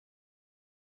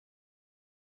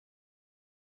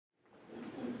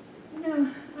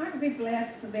we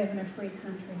blessed to live in a free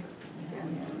country?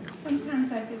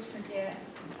 Sometimes I just forget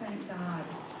to thank God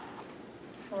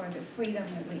for the freedom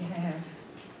that we have.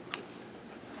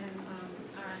 And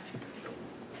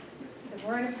the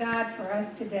Word of God for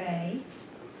us today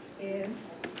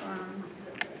is from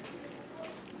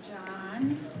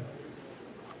John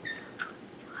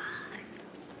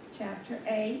chapter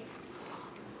 8,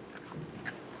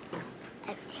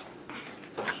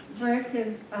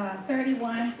 verses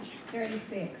 31 to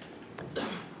 36.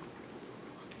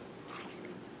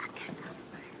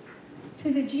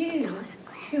 To the Jews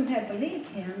who had believed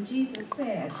him, Jesus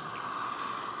said,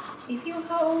 "If you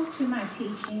hold to my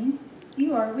teaching,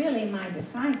 you are really my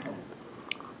disciples.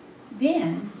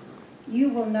 Then you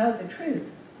will know the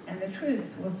truth, and the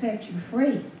truth will set you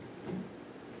free."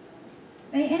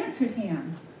 They answered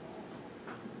him,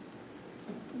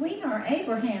 "We are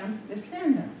Abraham's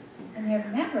descendants and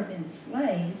have never been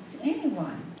slaves to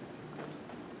anyone.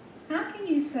 How can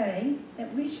you say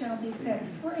that we shall be set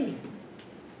free?"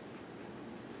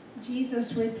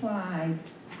 Jesus replied,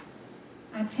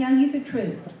 "I tell you the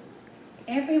truth.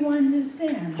 Everyone who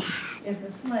sins is a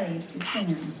slave to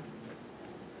sin.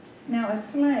 Now a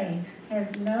slave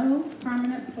has no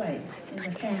permanent place in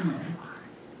the family,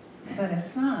 but a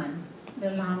son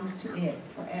belongs to it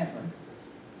forever.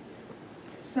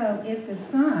 So if the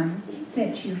Son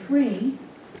sets you free,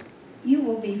 you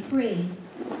will be free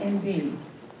indeed."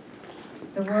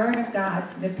 The word of God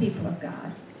for the people of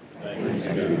God. Thanks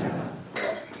be to God.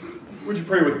 Would you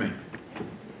pray with me?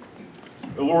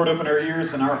 The Lord, open our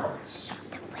ears and our hearts.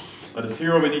 Let us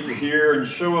hear what we need to hear and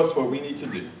show us what we need to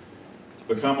do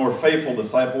to become more faithful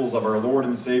disciples of our Lord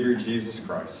and Savior Jesus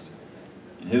Christ.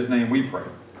 In his name we pray.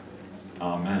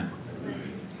 Amen.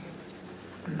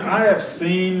 I have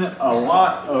seen a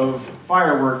lot of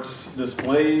fireworks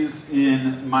displays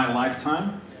in my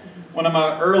lifetime. One of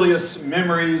my earliest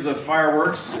memories of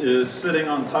fireworks is sitting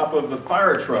on top of the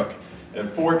fire truck at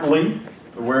Fort Lee,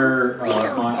 where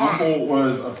my uncle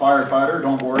was a firefighter.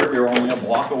 Don't worry, they were only a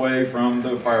block away from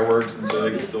the fireworks, and so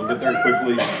they could still get there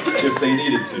quickly if they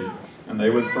needed to. And they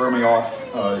would throw me off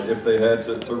if they had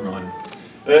to run.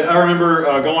 I remember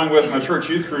going with my church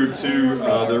youth group to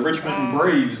the Richmond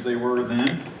Braves, they were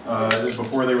then,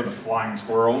 before they were the Flying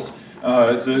Squirrels,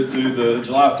 to the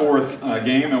July 4th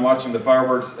game and watching the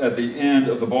fireworks at the end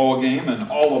of the ball game, an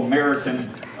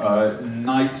all-American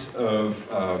night of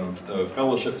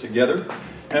fellowship together.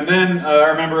 And then I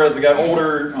remember as I got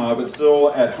older, but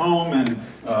still at home, and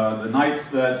the nights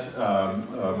that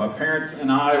my parents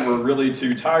and I were really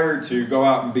too tired to go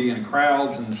out and be in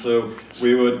crowds, and so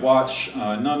we would watch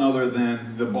none other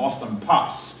than the Boston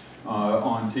Pops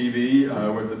on TV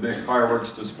with the big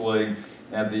fireworks display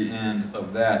at the end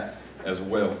of that as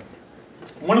well.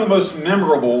 One of the most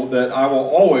memorable that I will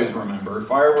always remember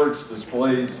fireworks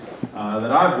displays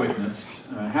that I've witnessed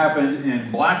happened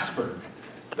in Blacksburg,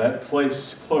 that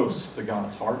place close to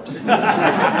God's heart. In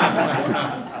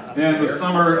the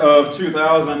summer of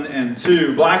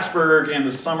 2002, Blacksburg in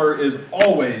the summer is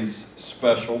always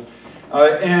special.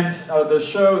 And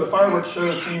the fireworks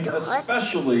show seemed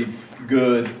especially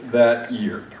good that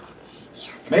year.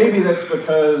 Maybe that's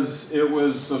because it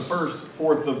was the first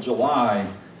 4th of July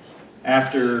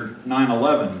after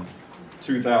 9/11,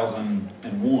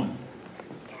 2001.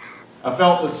 I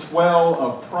felt the swell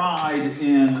of pride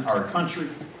in our country,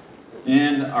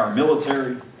 in our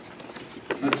military.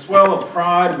 That swell of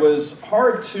pride was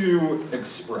hard to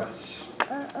express.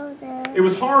 It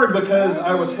was hard because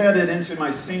I was headed into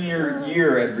my senior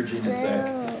year at Virginia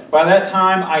Tech. By that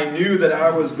time, I knew that I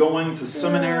was going to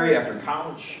seminary after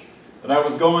college, that I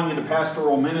was going into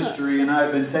pastoral ministry, and I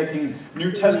had been taking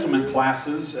New Testament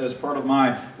classes as part of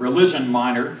my religion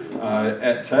minor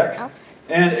at Tech.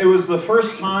 And it was the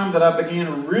first time that I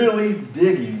began really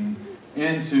digging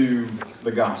into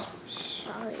the Gospels.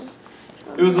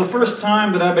 It was the first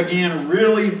time that I began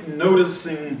really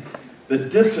noticing the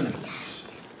dissonance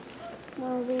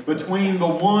between the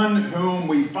one whom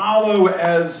we follow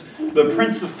as the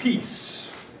Prince of Peace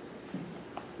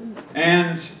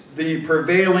and the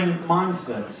prevailing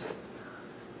mindset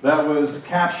that was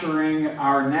capturing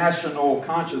our national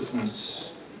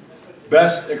consciousness,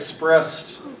 best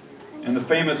expressed in the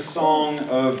famous song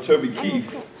of Toby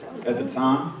Keith at the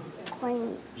time.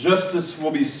 Justice will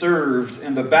be served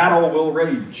and the battle will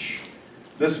rage.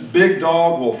 This big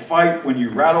dog will fight when you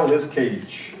rattle his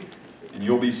cage. And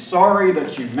you'll be sorry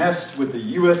that you messed with the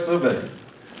US of A,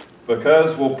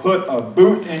 because we'll put a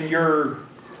boot in your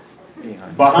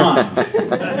behind.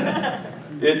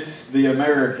 It's the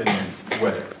American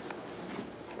way.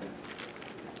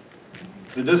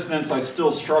 It's a dissonance I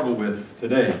still struggle with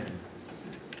today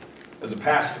as a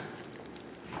pastor.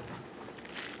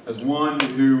 as one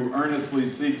who earnestly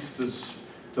seeks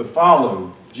to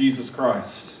follow Jesus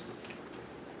Christ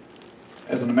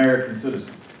as an American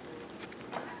citizen.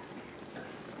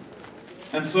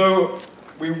 And so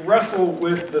we wrestle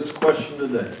with this question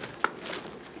today.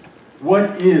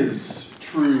 What is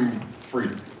true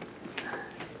freedom?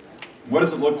 What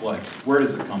does it look like? Where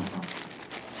does it come from?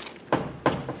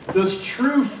 Does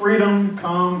true freedom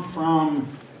come from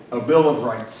a Bill of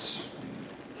Rights?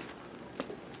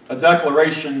 A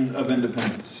Declaration of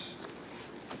Independence?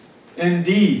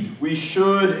 Indeed, we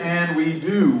should and we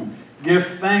do give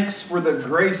thanks for the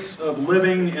grace of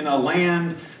living in a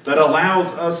land that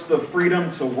allows us the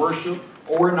freedom to worship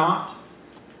or not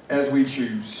as we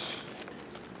choose.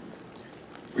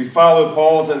 We follow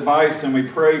Paul's advice and we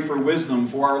pray for wisdom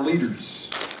for our leaders,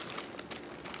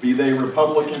 be they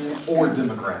Republican or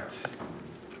Democrat.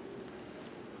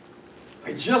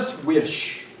 I just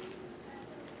wish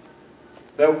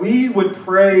that we would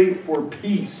pray for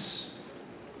peace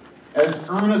as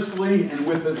earnestly and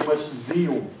with as much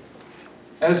zeal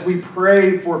as we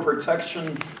pray for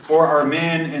protection for our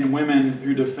men and women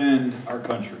who defend our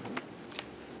country.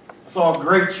 I saw a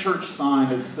great church sign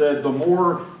that said, the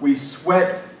more we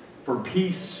sweat for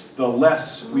peace, the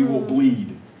less we will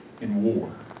bleed in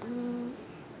war.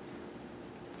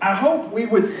 I hope we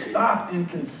would stop and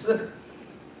consider,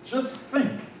 just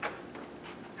think,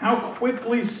 how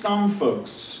quickly some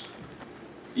folks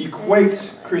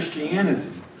equate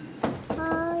Christianity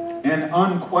and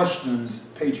unquestioned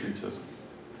patriotism,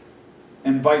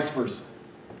 and vice versa,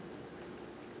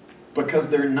 because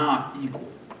they're not equal.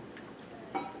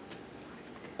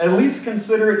 At least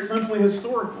consider it simply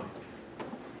historically.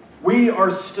 We are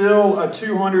still a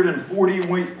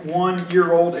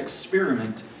 241-year-old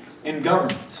experiment in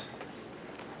government.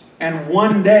 And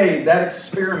one day that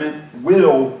experiment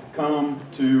will come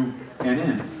to an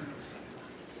end.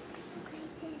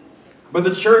 But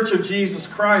the Church of Jesus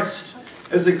Christ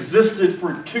has existed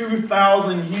for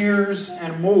 2,000 years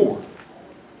and more.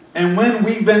 And when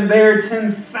we've been there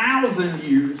 10,000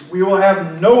 years, we will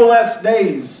have no less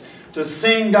days to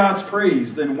sing God's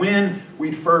praise than when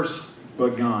we'd first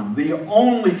begun. The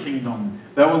only kingdom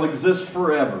that will exist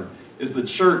forever is the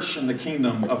church and the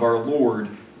kingdom of our Lord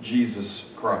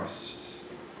Jesus Christ.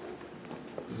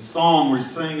 There's a song we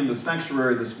sing in the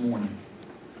sanctuary this morning.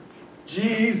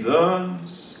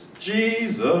 Jesus,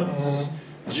 Jesus,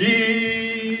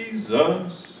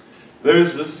 Jesus,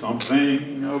 there's just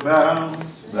something about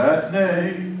that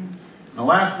name. And the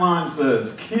last line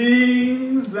says,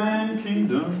 kings and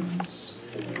kingdoms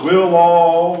will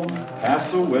all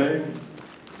pass away,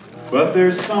 but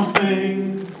there's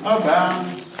something about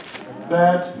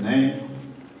that name,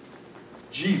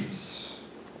 Jesus.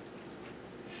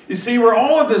 You see, where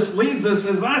all of this leads us,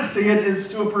 as I see it, is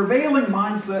to a prevailing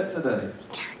mindset today.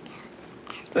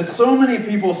 That so many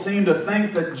people seem to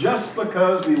think that just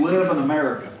because we live in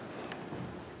America,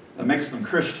 that makes them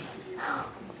Christian.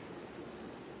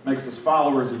 Makes us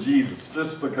followers of Jesus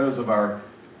just because of our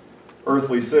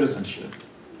earthly citizenship.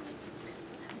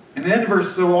 And the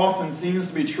inverse so often seems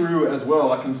to be true as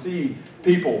well. I can see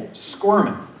people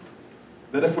squirming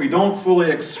that if we don't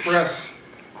fully express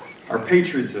our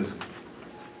patriotism,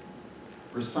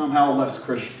 we're somehow less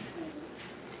Christian,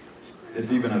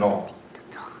 if even at all.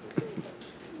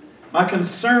 My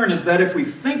concern is that if we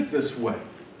think this way,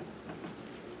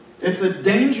 it's a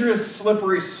dangerous,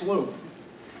 slippery slope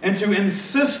into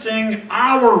insisting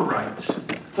our right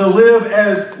to live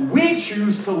as we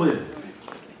choose to live,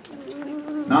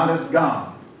 not as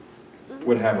God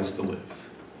would have us to live.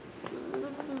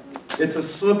 It's a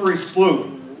slippery slope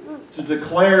to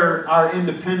declare our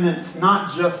independence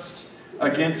not just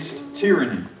against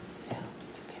tyranny,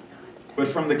 but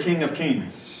from the King of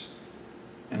Kings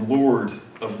and Lord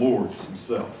of Lords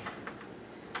himself.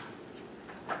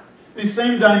 These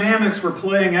same dynamics were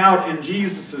playing out in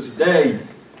Jesus' day.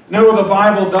 No, the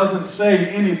Bible doesn't say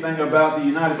anything about the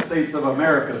United States of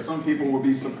America. Some people will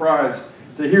be surprised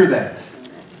to hear that.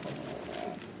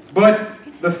 But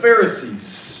the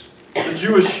Pharisees, the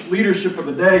Jewish leadership of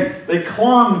the day, they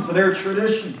clung to their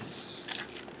traditions,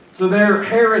 to their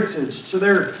heritage, to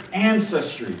their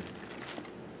ancestry.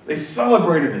 They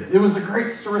celebrated it. It was a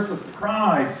great source of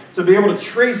pride to be able to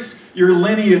trace your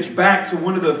lineage back to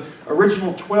one of the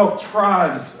original 12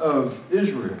 tribes of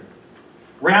Israel.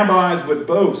 Rabbis would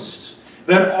boast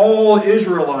that all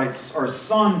Israelites are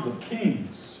sons of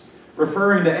kings,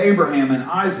 referring to Abraham and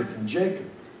Isaac and Jacob.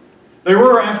 They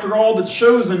were, after all, the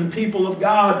chosen people of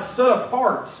God, set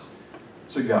apart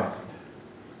to God.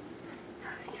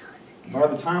 By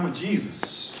the time of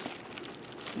Jesus,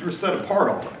 you were set apart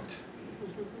all right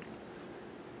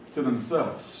to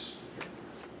themselves.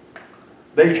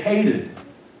 They hated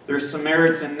their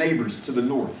Samaritan neighbors to the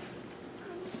north.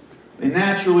 They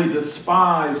naturally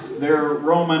despised their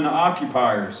Roman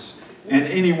occupiers and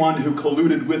anyone who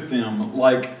colluded with them,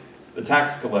 like the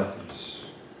tax collectors.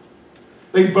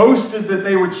 They boasted that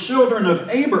they were children of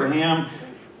Abraham,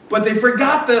 but they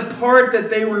forgot the part that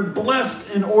they were blessed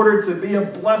in order to be a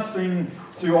blessing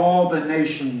to all the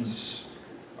nations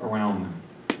around them.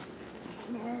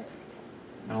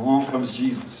 And along comes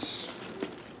Jesus.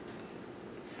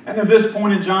 And at this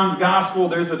point in John's gospel,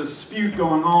 there's a dispute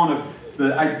going on of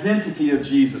the identity of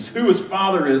Jesus, who his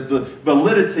Father is, the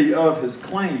validity of his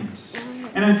claims.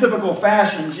 And in typical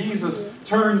fashion, Jesus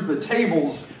turns the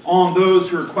tables on those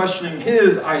who are questioning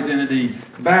his identity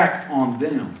back on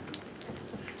them.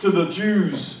 To the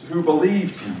Jews who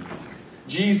believed him,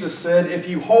 Jesus said, "If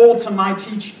you hold to my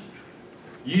teaching,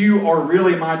 you are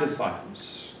really my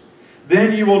disciples.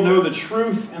 Then you will know the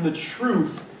truth, and the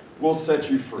truth will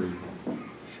set you free."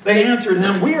 They answered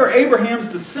him, "We are Abraham's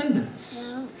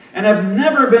descendants and have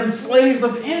never been slaves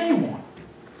of anyone.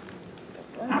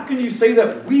 How can you say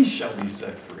that we shall be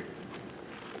set free?"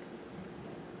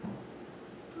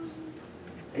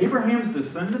 Abraham's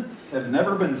descendants have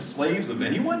never been slaves of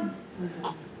anyone?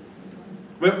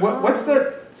 What's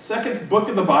that second book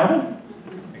of the Bible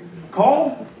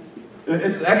called?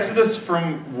 It's Exodus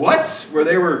from what? Where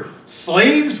they were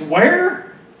slaves?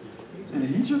 Where?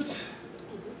 In Egypt?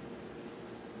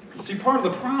 You see, part of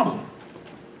the problem,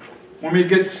 when we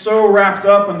get so wrapped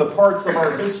up in the parts of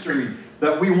our history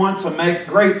that we want to make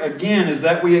great again, is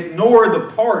that we ignore the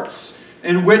parts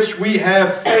in which we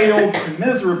have failed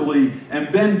miserably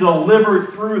and been delivered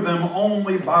through them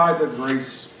only by the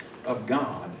grace of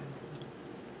God.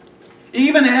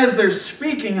 Even as they're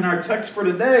speaking in our text for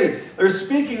today, they're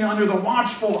speaking under the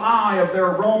watchful eye of their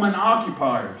Roman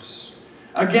occupiers,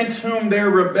 against whom their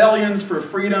rebellions for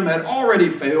freedom had already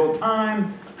failed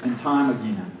time and time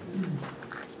again.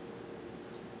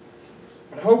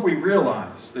 But I hope we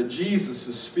realize that Jesus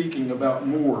is speaking about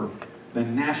more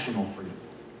than national freedom,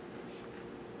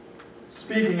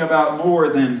 speaking about more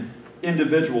than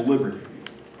individual liberty.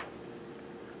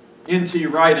 N.T.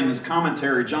 Wright, in his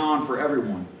commentary, John for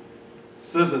Everyone,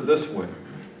 says it this way: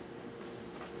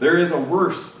 "There is a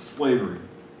worse slavery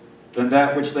than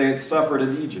that which they had suffered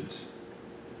in Egypt,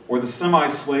 or the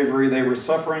semi-slavery they were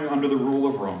suffering under the rule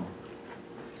of Rome.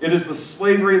 It is the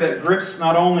slavery that grips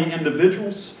not only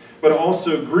individuals, but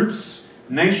also groups,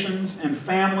 nations, and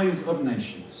families of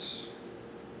nations.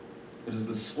 It is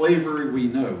the slavery we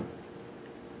know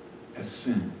as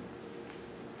sin."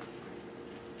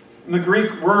 And the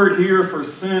Greek word here for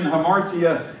sin,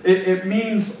 hamartia, it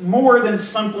means more than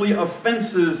simply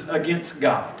offenses against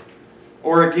God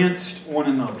or against one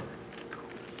another.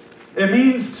 It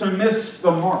means to miss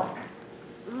the mark,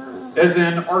 as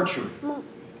in archery,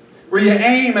 where you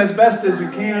aim as best as you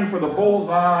can for the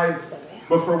bullseye,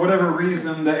 but for whatever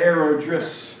reason the arrow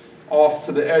drifts off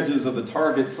to the edges of the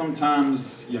target.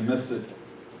 Sometimes you miss it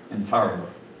entirely.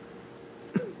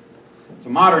 To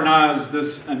modernize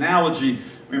this analogy,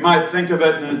 we might think of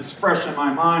it, and it's fresh in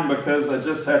my mind because I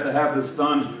just had to have this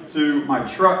done to my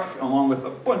truck along with a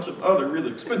bunch of other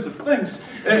really expensive things.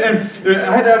 And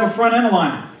I had to have a front end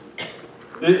alignment.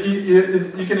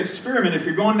 You can experiment. If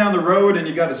you're going down the road and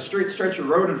you got a straight stretch of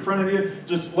road in front of you,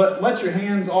 just let your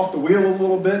hands off the wheel a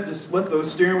little bit. Just let the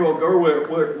steering wheel go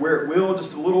where it will,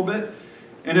 just a little bit.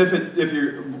 And if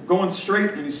you're going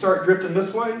straight and you start drifting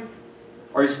this way,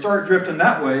 or you start drifting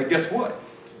that way, guess what?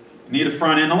 You need a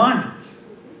front end alignment.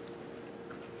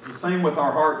 It's the same with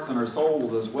our hearts and our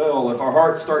souls as well. If our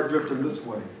hearts start drifting this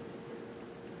way,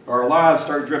 or our lives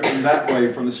start drifting that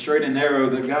way from the straight and narrow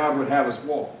that God would have us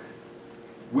walk,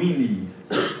 we need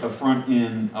a front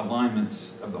end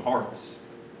alignment of the heart.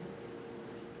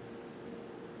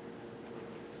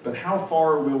 But how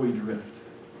far will we drift?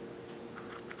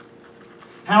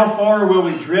 How far will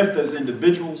we drift as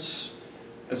individuals,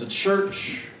 as a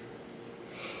church,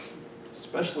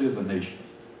 especially as a nation,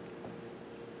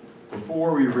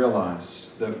 before we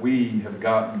realize that we have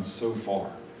gotten so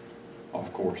far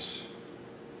off course?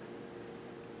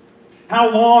 How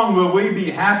long will we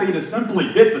be happy to simply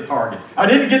hit the target? I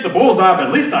didn't get the bullseye, but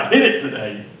at least I hit it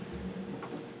today.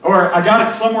 Or I got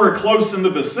it somewhere close in the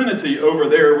vicinity over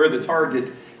there where the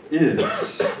target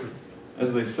is.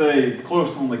 As they say,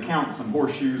 close only counts in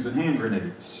horseshoes and hand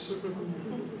grenades.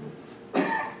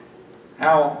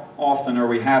 How often are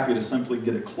we happy to simply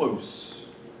get it close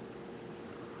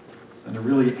and to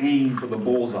really aim for the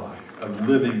bullseye of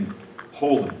living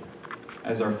holy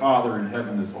as our Father in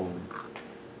heaven is holy?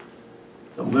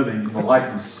 The living in the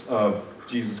likeness of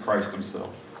Jesus Christ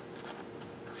himself.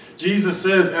 Jesus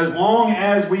says, as long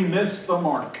as we miss the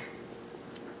mark,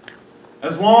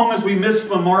 As long as we miss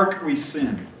the mark, we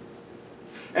sin.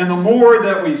 And the more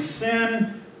that we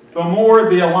sin, the more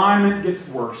the alignment gets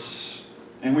worse.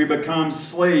 And we become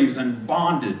slaves and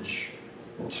bondage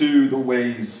to the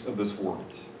ways of this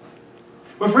world.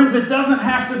 But friends, it doesn't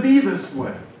have to be this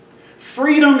way.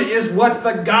 Freedom is what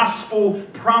the gospel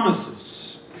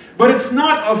promises. But it's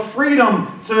not a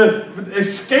freedom to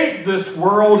escape this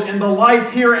world and the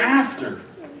life hereafter.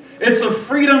 It's a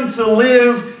freedom to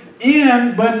live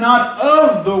in, but not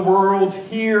of the world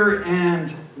here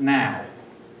and now.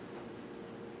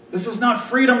 This is not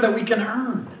freedom that we can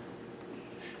earn.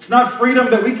 It's not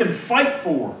freedom that we can fight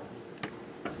for.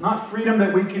 It's not freedom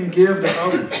that we can give to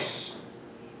others.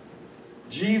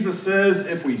 Jesus says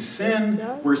if we sin,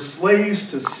 we're slaves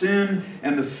to sin,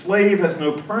 and the slave has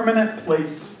no permanent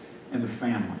place in the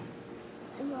family.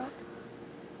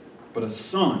 But a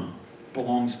son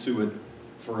belongs to it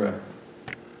forever.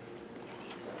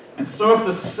 And so if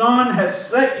the Son has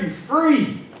set you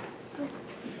free,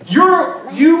 you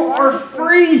are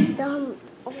free.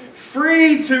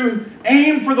 Free to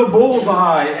aim for the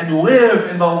bullseye and live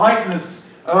in the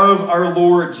likeness of our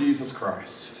Lord Jesus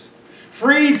Christ.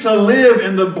 Free to live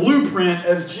in the blueprint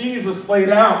as Jesus laid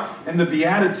out in the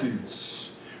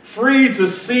Beatitudes. Free to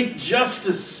seek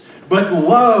justice but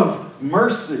love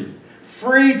mercy.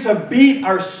 Free to beat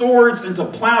our swords into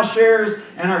plowshares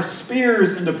and our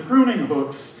spears into pruning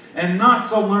hooks and not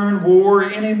to learn war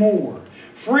anymore.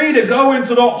 Free to go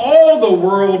into all the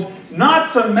world,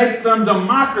 not to make them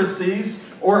democracies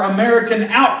or American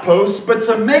outposts, but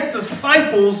to make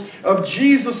disciples of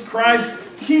Jesus Christ,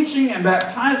 teaching and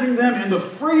baptizing them in the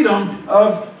freedom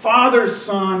of Father,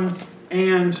 Son,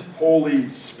 and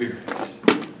Holy Spirit.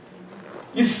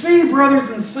 You see, brothers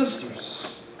and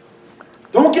sisters,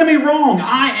 don't get me wrong,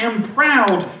 I am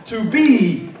proud to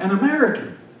be an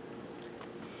American.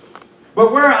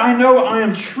 But where I know I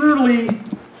am truly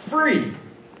free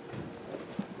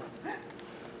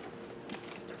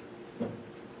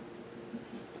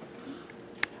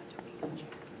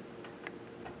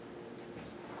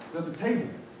is at the table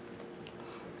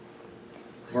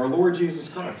of our Lord Jesus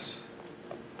Christ.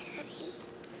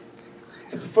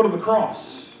 At the foot of the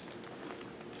cross,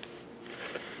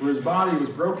 where His body was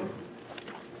broken.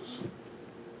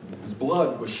 His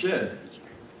blood was shed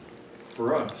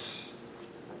for us.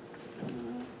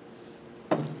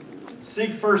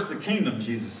 Seek first the kingdom,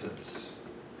 Jesus says.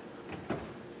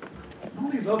 All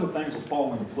these other things will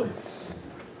fall into place.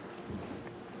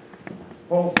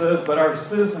 Paul says, but our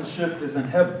citizenship is in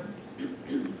heaven.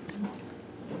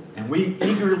 And we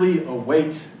eagerly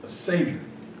await a Savior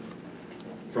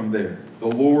from there, the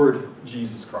Lord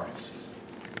Jesus Christ.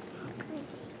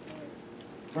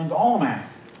 Friends, all I'm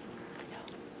asking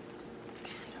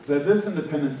is that this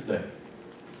Independence Day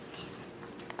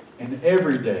and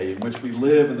every day in which we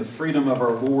live in the freedom of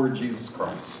our Lord Jesus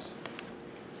Christ,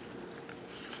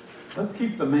 let's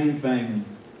keep the main thing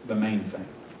the main thing.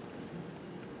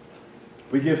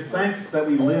 We give thanks that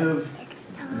we live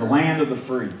in the land of the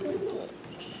free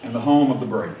and the home of the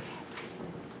brave.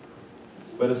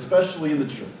 But especially in the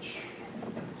church,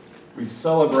 we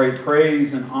celebrate,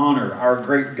 praise, and honor our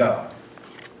great God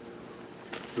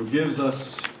who gives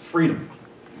us freedom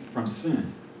from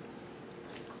sin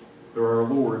through our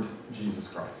Lord Jesus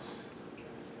Christ.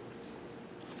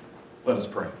 Let us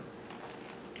pray.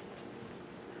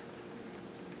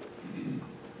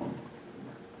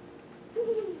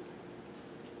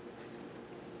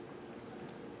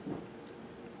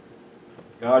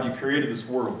 God, you created this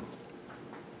world.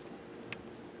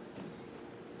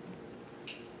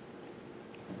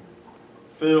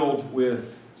 Filled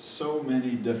with so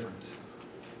many different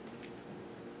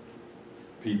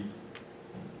people.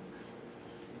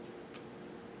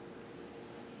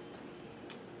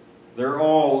 They're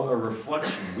all a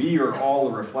reflection. We are all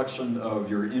a reflection of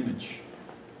your image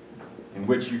in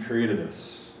which you created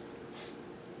us.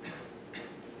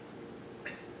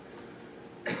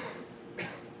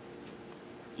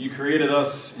 You created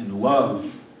us in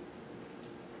love.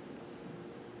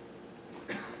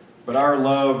 But our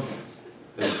love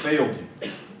has failed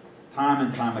you time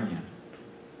and time again.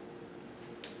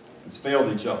 It's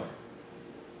failed each other.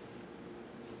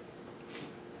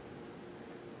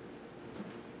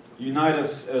 Unite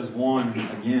us as one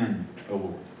again, O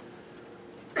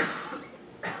Lord.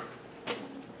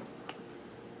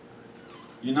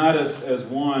 Unite us as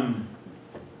one,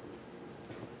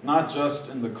 not just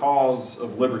in the cause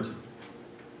of liberty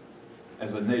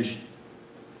as a nation,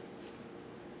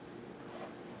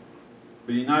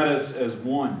 but unite us as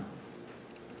one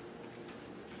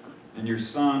in your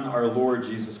Son, our Lord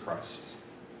Jesus Christ,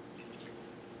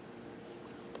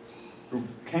 who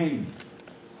came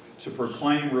to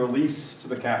proclaim release to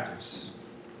the captives,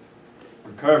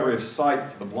 recovery of sight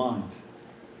to the blind,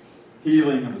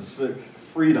 healing of the sick,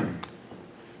 freedom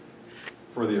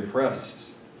for the oppressed,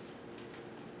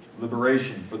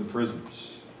 liberation for the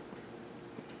prisoners.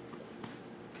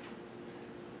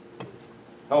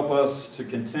 Help us to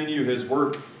continue his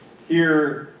work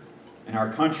here in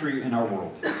our country and our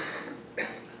world.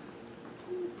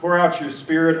 Pour out your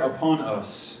Spirit upon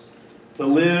us to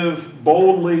live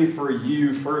boldly for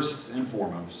you first and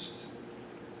foremost,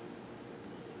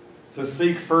 to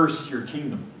seek first your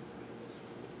kingdom,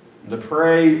 and to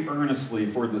pray earnestly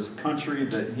for this country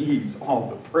that needs all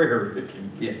the prayer it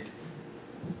can get.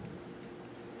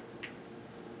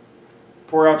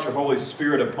 Pour out your Holy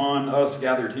Spirit upon us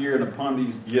gathered here and upon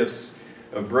these gifts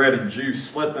of bread and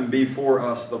juice. Let them be for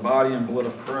us the body and blood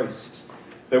of Christ,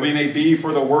 that we may be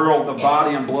for the world the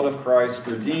body and blood of Christ,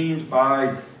 redeemed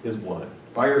by his blood.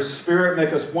 By your Spirit,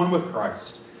 make us one with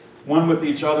Christ, one with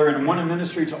each other, and one in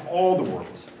ministry to all the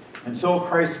world, until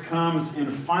Christ comes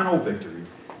in final victory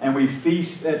and we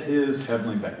feast at his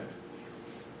heavenly banquet.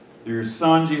 Through your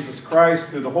Son, Jesus Christ,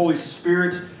 through the Holy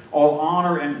Spirit, all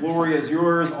honor and glory is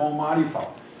yours, Almighty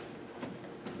Father.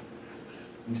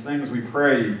 These things we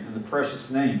pray in the precious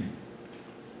name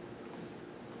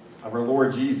of our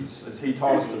Lord Jesus, as he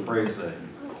taught us to pray, saying,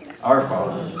 Our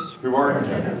Father, who art in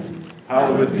heaven,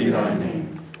 hallowed be thy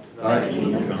name. Thy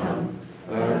kingdom come,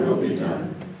 thy will be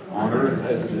done, on earth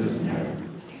as it is in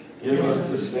heaven. Give us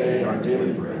this day our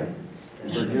daily bread,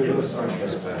 and forgive us our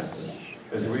trespasses,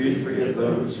 as we forgive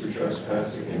those who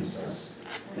trespass against us.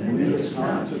 And lead us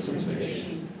not into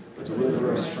temptation, but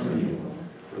deliver us from evil.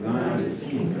 For thine is the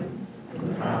kingdom, and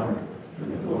the power,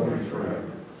 and the glory forever.